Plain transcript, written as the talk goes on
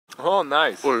Oh,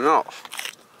 nice. Oh no.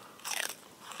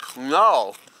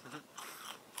 No.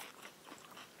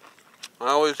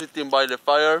 I was sitting by the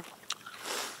fire.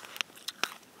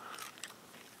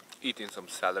 Eating some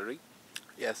celery.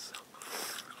 Yes.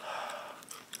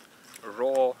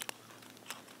 Raw.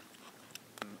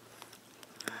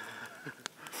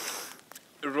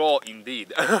 Raw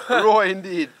indeed. Raw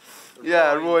indeed.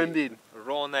 Yeah, raw indeed.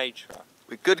 Raw nature.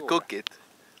 We could Raw. cook it.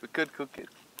 We could cook it.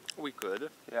 We could.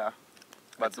 Yeah.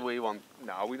 But we want...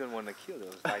 No, we don't want to kill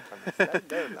those vitamins.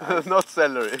 They're nice. Not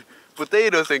celery.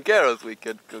 Potatoes and carrots we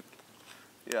could cook.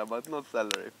 Yeah, but not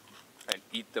celery. And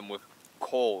eat them with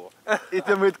coal. Eat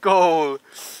them with coal.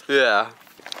 Yeah.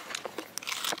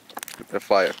 The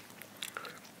fire.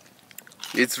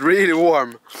 It's really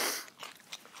warm.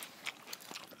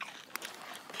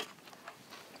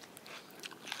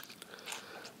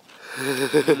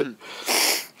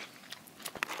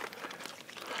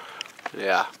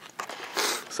 Yeah.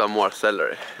 Some more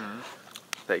celery.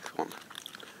 Takes one.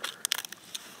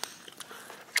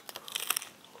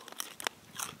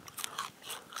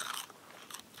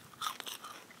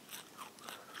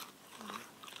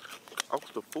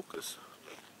 Out of focus.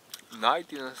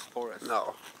 Night in the forest.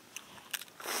 No.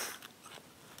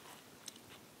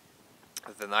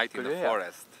 The night in the Yeah.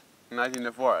 forest. Night in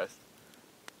the forest.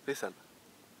 Listen.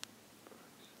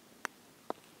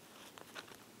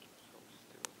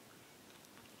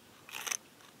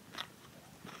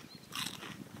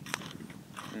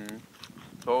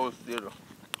 So still.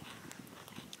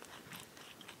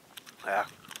 Yeah.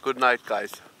 Good night,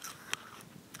 guys.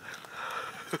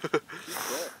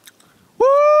 Woo!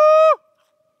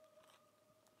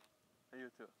 And you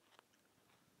too.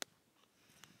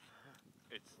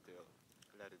 It's still.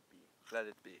 Let it be. Let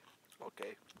it be.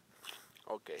 Okay.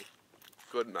 Okay.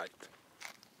 Good night.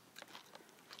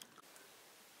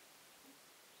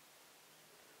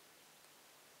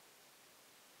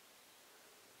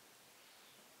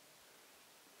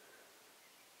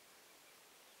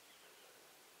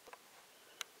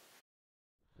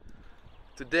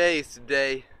 Today is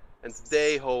today, and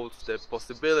today holds the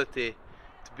possibility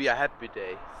to be a happy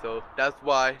day. So that's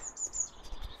why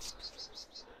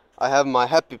I have my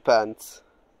happy pants,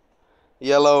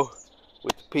 yellow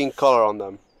with pink color on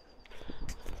them.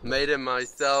 Made them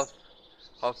myself,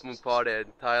 half moon party in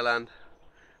Thailand.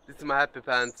 This is my happy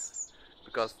pants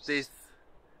because this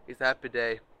is a happy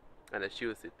day and I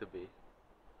choose it to be.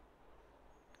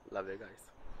 Love you guys.